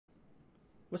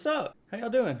What's up? How y'all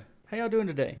doing? How y'all doing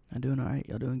today? I'm doing all right.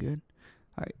 Y'all doing good?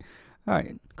 All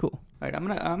right, cool. All right, I'm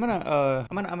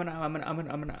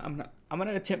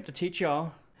gonna attempt to teach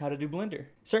y'all how to do Blender.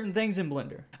 Certain things in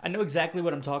Blender. I know exactly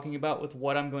what I'm talking about with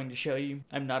what I'm going to show you.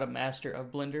 I'm not a master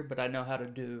of Blender, but I know how to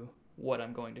do what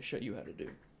I'm going to show you how to do.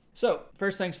 So,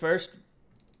 first things first,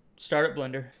 start up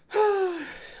Blender.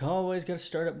 Always gotta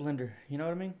start up Blender, you know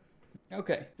what I mean?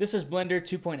 Okay, this is Blender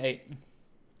 2.8.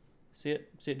 See it?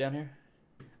 See it down here?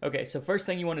 Okay, so first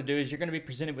thing you want to do is you're going to be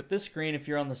presented with this screen if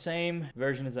you're on the same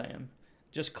version as I am.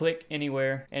 Just click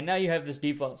anywhere, and now you have this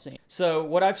default scene. So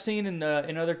what I've seen in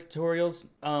other tutorials,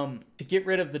 to get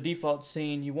rid of the default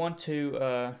scene, you want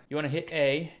to hit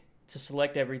A to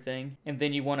select everything, and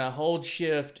then you want to hold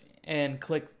Shift and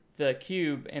click the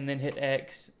cube, and then hit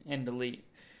X and delete.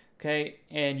 Okay,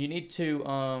 and you need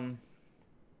to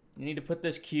put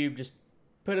this cube, just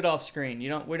put it off screen.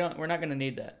 We're not going to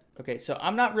need that. Okay, so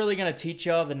I'm not really going to teach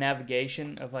y'all the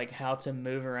navigation of like how to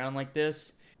move around like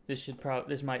this. This should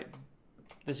probably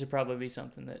be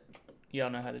something that y'all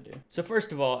know how to do. So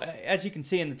first of all, as you can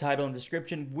see in the title and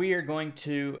description, we are going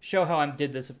to show how I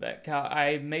did this effect. How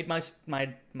I made my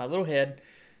little head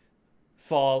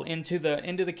fall into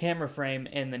the camera frame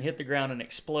and then hit the ground and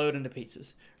explode into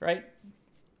pieces, right?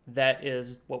 That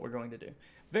is what we're going to do.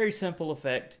 Very simple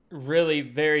effect, really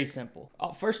very simple.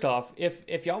 First off,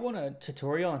 if y'all want a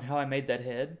tutorial on how I made that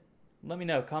head, let me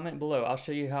know, comment below. I'll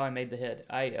show you how I made the head.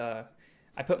 I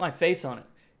put my face on it.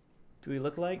 Do we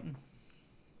look like?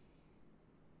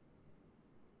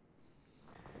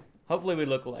 Hopefully we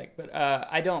look alike, but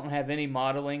I don't have any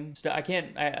modeling. I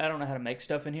don't know how to make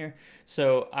stuff in here,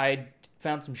 so I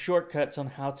found some shortcuts on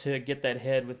how to get that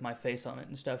head with my face on it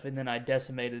and stuff, and then I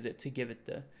decimated it to give it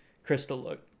the crystal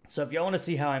look. So if y'all want to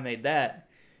see how I made that,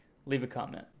 leave a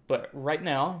comment. But right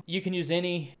now, you can use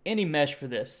any mesh for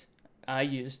this. I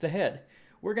used the head.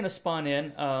 We're gonna spawn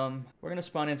in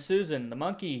Susan, the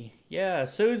monkey. Yeah,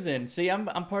 Susan. See, I'm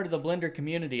part of the Blender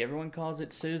community. Everyone calls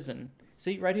it Susan.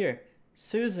 See, right here,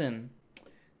 Susan.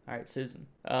 All right, Susan.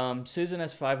 Susan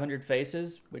has 500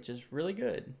 faces, which is really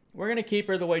good. We're gonna keep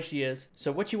her the way she is.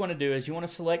 So what you want to do is you want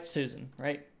to select Susan,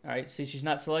 right? All right. See, she's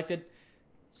not selected.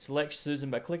 Select Susan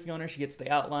by clicking on her. She gets the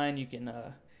outline. You can,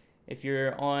 if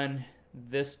you're on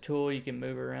this tool, you can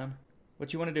move her around.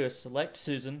 What you want to do is select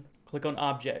Susan, click on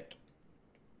Object.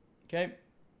 Okay,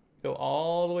 go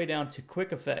all the way down to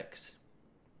Quick Effects,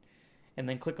 and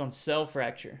then click on Cell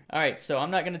Fracture. All right, so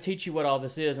I'm not going to teach you what all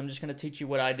this is. I'm just going to teach you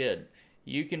what I did.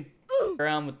 You can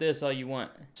around with this all you want.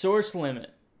 Source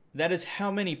limit. That is how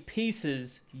many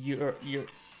pieces you're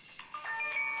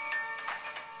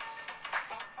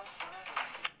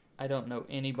I don't know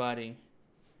anybody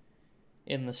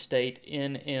in the state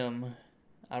NM.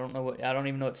 I don't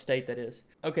even know what state that is.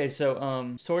 Okay,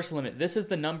 so source limit. This is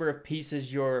the number of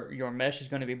pieces your mesh is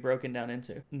going to be broken down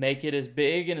into. Make it as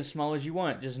big and as small as you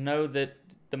want. Just know that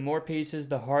the more pieces,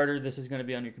 the harder this is going to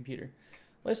be on your computer.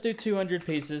 Let's do 200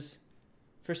 pieces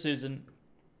for Susan,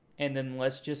 and then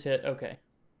let's just hit OK.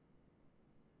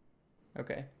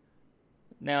 Okay.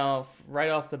 Now, right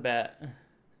off the bat.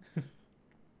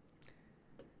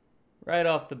 Right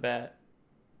off the bat,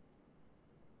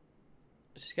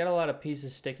 she's got a lot of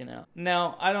pieces sticking out.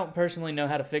 Now, I don't personally know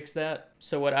how to fix that,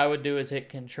 so what I would do is hit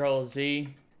Control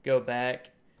Z, go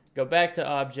back to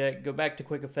Object, go back to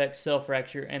Quick Effects, Cell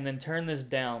Fracture, and then turn this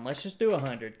down. Let's just do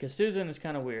 100, because Susan is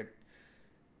kind of weird.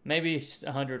 Maybe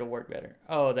 100 will work better.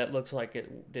 Oh, that looks like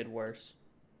it did worse.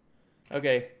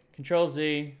 Okay, Control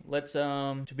Z. Let's,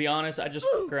 to be honest, I just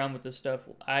fuck around with this stuff.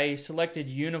 I selected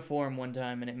Uniform one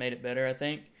time, and it made it better, I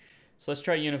think. So let's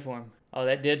try Uniform. Oh,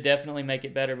 that did definitely make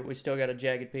it better, but we still got a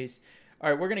jagged piece.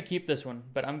 All right, we're going to keep this one,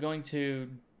 but I'm going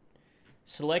to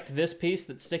select this piece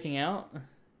that's sticking out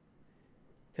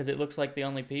because it looks like the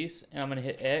only piece, and I'm going to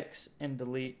hit X and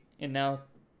delete. And now,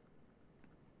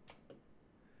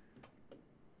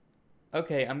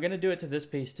 okay, I'm going to do it to this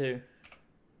piece too.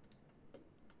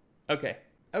 Okay,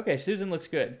 Susan looks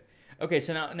good. Okay,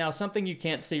 so now something you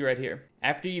can't see right here.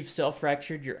 After you've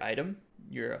self-fractured your item,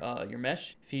 your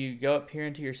mesh, if you go up here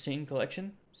into your scene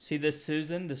collection, see this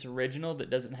Susan, this original that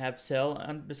doesn't have cell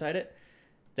beside it?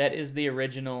 That is the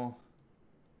original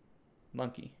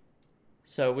monkey.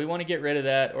 So we want to get rid of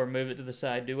that or move it to the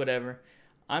side, do whatever.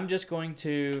 I'm just going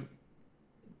to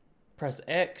press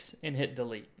X and hit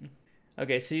delete.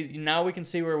 Okay, see, now we can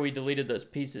see where we deleted those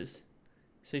pieces.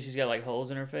 See, she's got like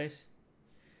holes in her face.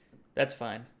 That's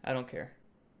fine. I don't care.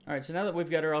 All right, so now that we've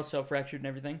got her all self-fractured and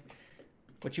everything,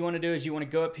 what you want to do is you want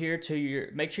to go up here to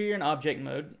make sure you're in object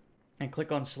mode and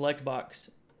click on select box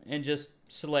and just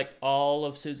select all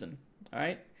of Susan. All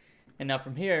right. And now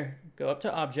from here, go up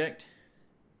to object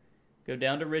go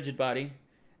down to rigid body,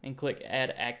 and click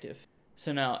add active.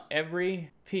 So now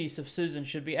every piece of Susan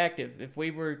should be active. If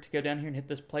we were to go down here and hit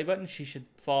this play button, she should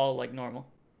fall like normal.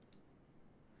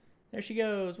 There she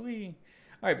goes, whee!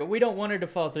 Alright, but we don't want her to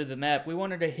fall through the map. We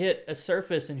want her to hit a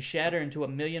surface and shatter into a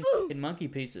million monkey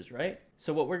pieces, right?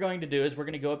 So what we're going to do is we're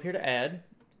going to go up here to add.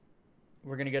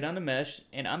 We're going to go down to mesh,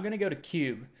 and I'm going to go to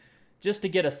cube, just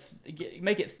to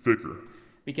make it thicker.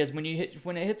 Because when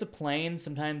it hits a plane,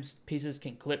 sometimes pieces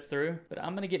can clip through. But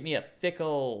I'm going to get me a thick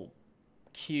old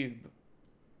cube.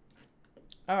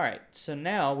 Alright, so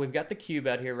now we've got the cube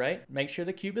out here, right? Make sure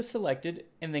the cube is selected,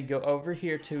 and then go over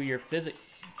here to your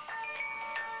physics.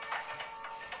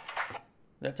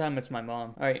 That time it's my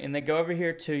mom. Alright, and then go over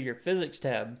here to your physics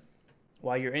tab.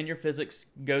 While you're in your physics,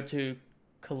 go to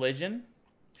collision.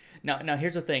 Now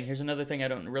here's the thing. Here's another thing I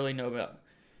don't really know about.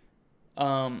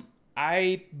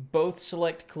 I both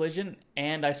select collision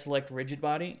and I select rigid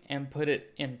body and put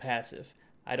it in passive.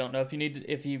 I don't know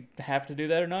if you have to do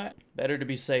that or not. Better to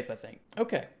be safe, I think.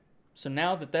 Okay, so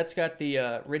now that that's got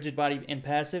the rigid body in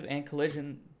passive and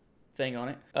collision thing on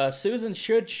it, Susan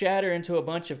should shatter into a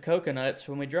bunch of coconuts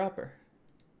when we drop her.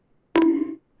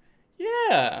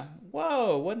 Yeah!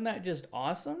 Whoa, wasn't that just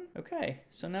awesome? Okay,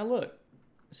 so now look.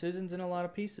 Susan's in a lot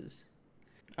of pieces.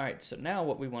 Alright, so now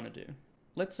what we want to do.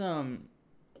 Let's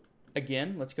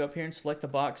again, let's go up here and select the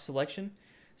box selection.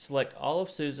 Select all of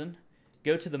Susan.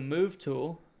 Go to the move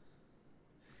tool.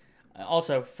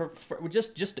 Also,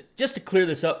 just to clear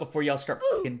this up before y'all start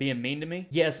fucking being mean to me.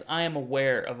 Yes, I am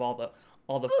aware of all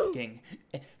the fucking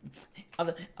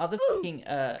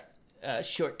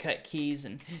shortcut keys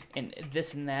and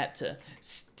this and that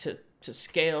to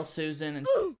scale Susan and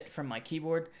from my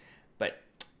keyboard, but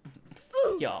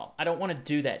y'all, I don't want to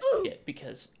do that shit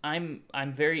because I'm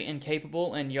very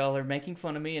incapable and y'all are making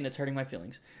fun of me and it's hurting my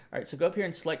feelings. All right, so go up here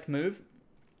and select move,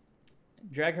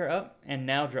 drag her up, and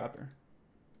now drop her.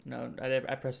 No,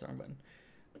 I pressed the wrong button.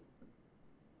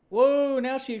 Whoa!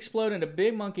 Now she exploded into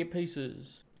big monkey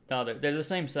pieces. No, they're the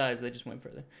same size. They just went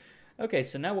further. Okay,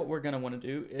 so now what we're going to want to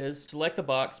do is select the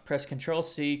box, press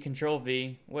Control-C,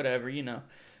 Control-V, whatever, you know.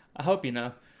 I hope you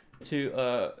know.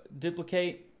 To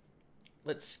duplicate,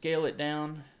 let's scale it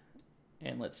down,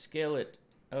 and let's scale it.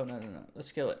 Oh, no. Let's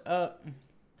scale it up.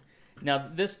 Now,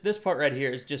 this part right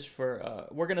here is just for,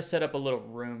 we're going to set up a little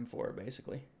room for her,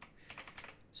 basically.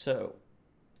 So,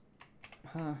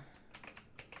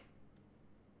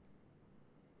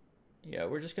 yeah,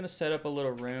 we're just going to set up a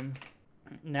little room.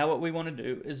 Now what we want to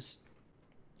do is,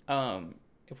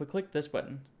 if we click this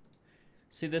button,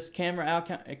 see this camera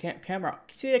icon?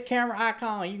 See the camera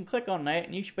icon? You can click on that,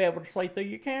 and you should be able to see through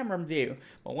your camera view.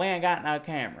 But we ain't got no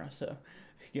camera, so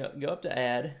go up to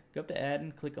add,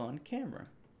 and click on camera.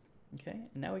 Okay,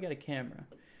 and now we got a camera.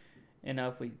 And now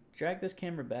if we drag this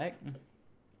camera back,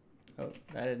 oh,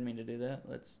 I didn't mean to do that.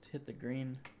 Let's hit the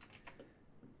green.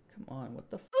 Come on, what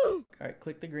the f? All right,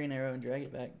 click the green arrow and drag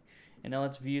it back. And now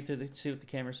let's view through see what the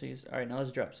camera sees. All right, now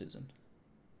let's drop Susan.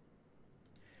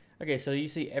 Okay, so you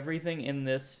see everything in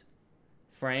this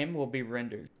frame will be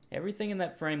rendered. Everything in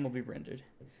that frame will be rendered.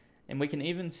 And we can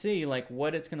even see like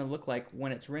what it's going to look like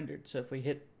when it's rendered. So if we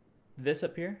hit this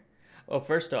up here. Oh,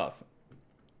 first off,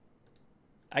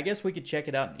 I guess we could check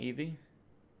it out in ERBY.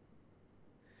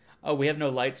 Oh, we have no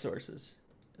light sources.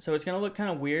 So it's going to look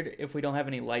kind of weird if we don't have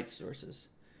any light sources.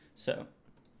 So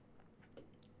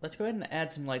let's go ahead and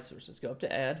add some light sources. Go up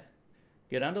to add,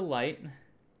 go down to light,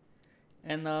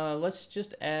 and let's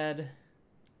add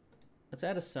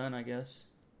a sun, I guess.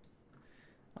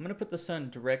 I'm going to put the sun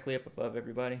directly up above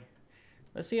everybody.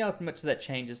 Let's see how much that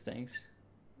changes things.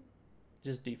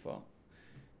 Just default.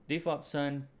 Default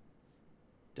sun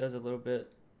does a little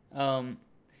bit.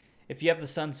 If you have the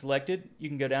sun selected, you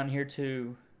can go down here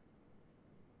to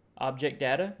object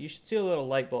data. You should see a little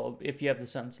light bulb if you have the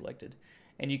sun selected.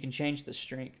 And you can change the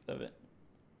strength of it.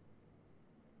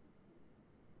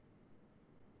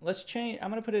 Let's change,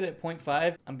 I'm going to put it at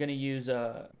 0.5. I'm going to use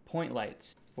point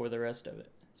lights for the rest of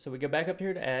it. So we go back up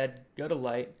here to add, go to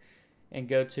light, and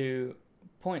go to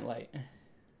point light.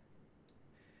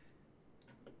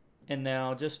 And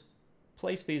now just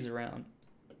place these around.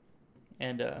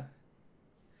 And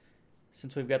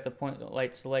since we've got the point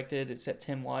light selected, it's at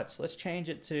 10 watts. Let's change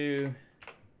it to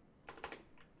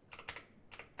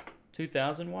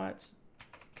 2,000 watts.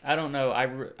 I don't know.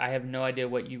 I have no idea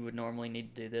what you would normally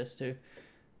need to do this to,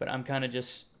 but I'm kind of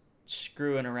just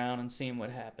screwing around and seeing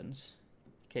what happens.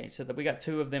 Okay, so that we got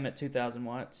two of them at 2,000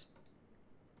 watts.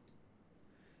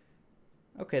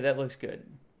 Okay, that looks good.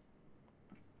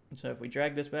 So if we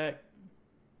drag this back,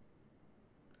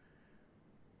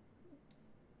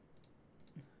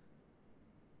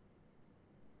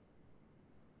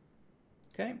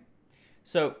 Okay,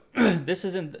 so this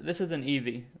is an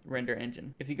ERBY render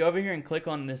engine. If you go over here and click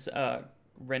on this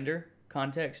render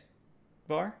context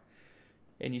bar,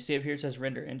 and you see up here it says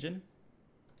render engine,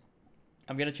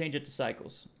 I'm going to change it to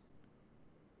cycles.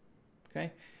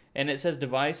 Okay, and it says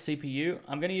device CPU.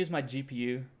 I'm going to use my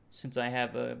GPU since I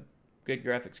have a good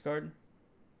graphics card.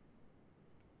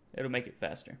 It'll make it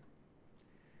faster.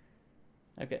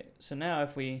 Okay, so now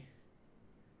if we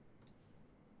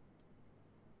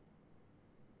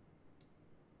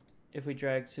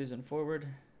drag Susan forward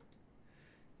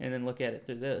and then look at it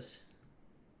through this,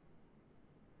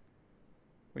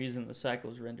 we're using the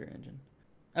cycles render engine.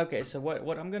 Okay, so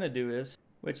what I'm gonna do is,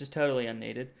 which is totally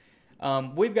unneeded,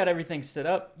 we've got everything set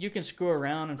up. You can screw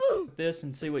around and with this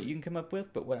and see what you can come up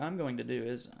with, but what I'm going to do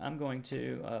is I'm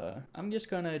just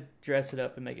gonna dress it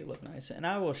up and make it look nice, and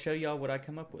I will show y'all what I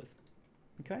come up with.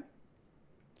 Okay?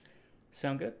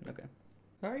 Sound good? Okay.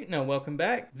 Alright, now welcome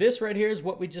back. This right here is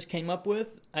what we just came up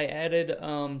with. I added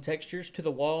textures to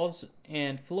the walls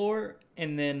and floor,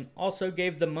 and then also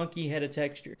gave the monkey head a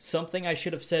texture. Something I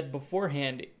should have said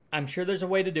beforehand. I'm sure there's a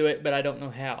way to do it, but I don't know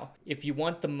how. If you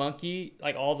want the monkey,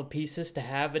 like all the pieces, to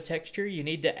have a texture, you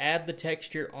need to add the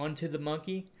texture onto the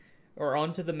monkey or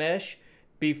onto the mesh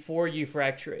before you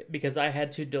fracture it, because I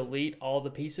had to delete all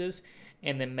the pieces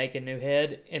and then make a new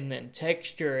head and then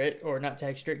texture it, or not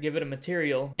texture it, give it a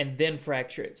material and then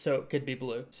fracture it so it could be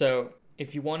blue. So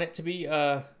if you want it to be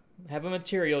have a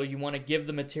material, you want to give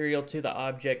the material to the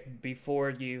object before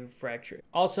you fracture it.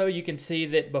 Also, you can see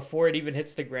that before it even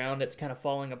hits the ground, it's kind of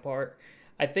falling apart.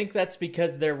 I think that's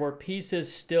because there were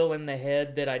pieces still in the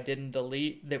head that I didn't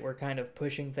delete that were kind of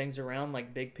pushing things around,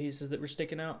 like big pieces that were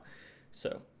sticking out.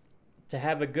 So to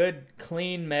have a good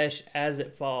clean mesh as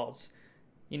it falls,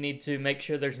 you need to make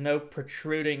sure there's no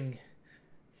protruding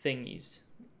thingies.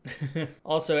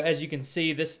 Also, as you can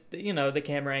see, this, the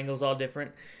camera angle's all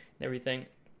different and everything.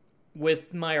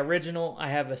 With my original, I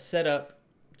have a setup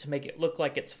to make it look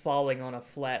like it's falling on a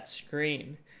flat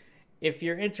screen. If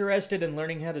you're interested in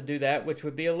learning how to do that, which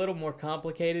would be a little more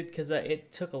complicated because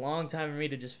it took a long time for me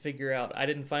to just figure out. I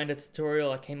didn't find a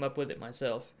tutorial, I came up with it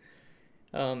myself.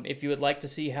 If you would like to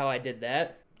see how I did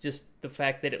that, just the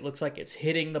fact that it looks like it's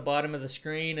hitting the bottom of the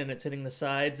screen and it's hitting the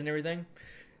sides and everything,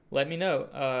 let me know.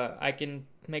 I can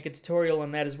make a tutorial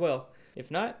on that as well.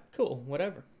 If not, cool,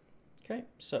 whatever. Okay,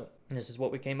 so this is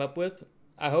what we came up with.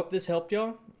 I hope this helped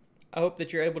y'all. I hope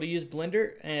that you're able to use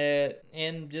Blender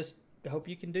and just hope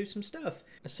you can do some stuff.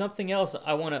 Something else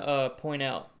I want to point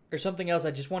out, or something else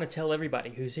I just want to tell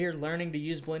everybody who's here learning to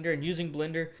use Blender and using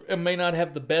Blender and may not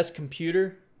have the best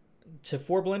computer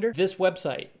for Blender. This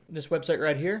website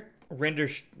right here,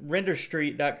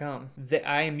 renderstreet.com.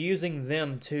 I am using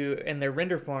them and their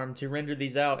render farm to render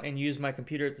these out and use my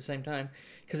computer at the same time,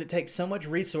 because it takes so much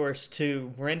resource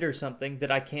to render something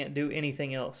that I can't do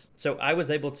anything else. So I was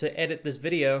able to edit this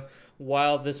video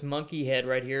while this monkey head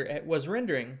right here was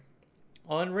rendering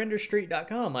on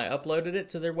renderstreet.com. I uploaded it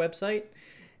to their website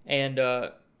and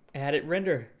had it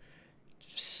render.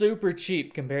 Super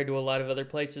cheap compared to a lot of other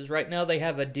places. Right now they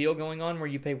have a deal going on where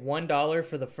you pay $1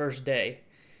 for the first day,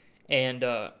 and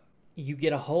you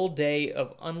get a whole day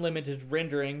of unlimited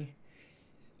rendering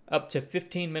up to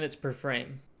 15 minutes per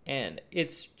frame, and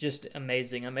it's just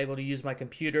amazing. I'm able to use my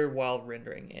computer while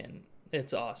rendering, and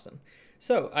it's awesome.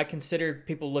 So I consider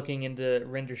people looking into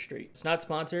RenderStreet. It's not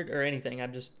sponsored or anything,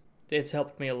 it's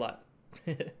helped me a lot.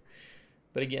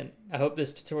 But again, I hope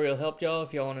this tutorial helped y'all.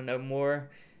 If y'all want to know more,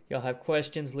 y'all have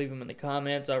questions, leave them in the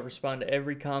comments. I'll respond to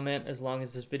every comment as long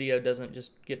as this video doesn't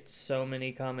just get so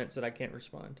many comments that I can't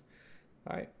respond.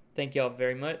 Alright, thank y'all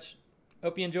very much.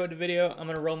 Hope you enjoyed the video. I'm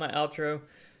going to roll my outro.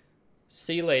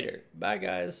 See you later. Bye,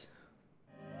 guys.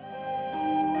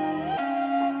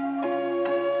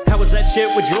 How was that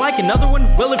shit? Would you like another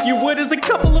one? Well, if you would, there's a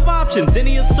couple of options.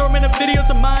 Any assortment of videos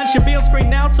of mine should be on screen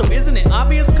now, so isn't it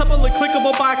obvious? Couple of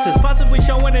clickable boxes, possibly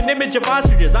showing an image of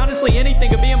ostriches. Honestly, anything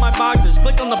could be in my boxes.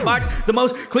 Click on the box, the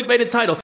most clickbaited title.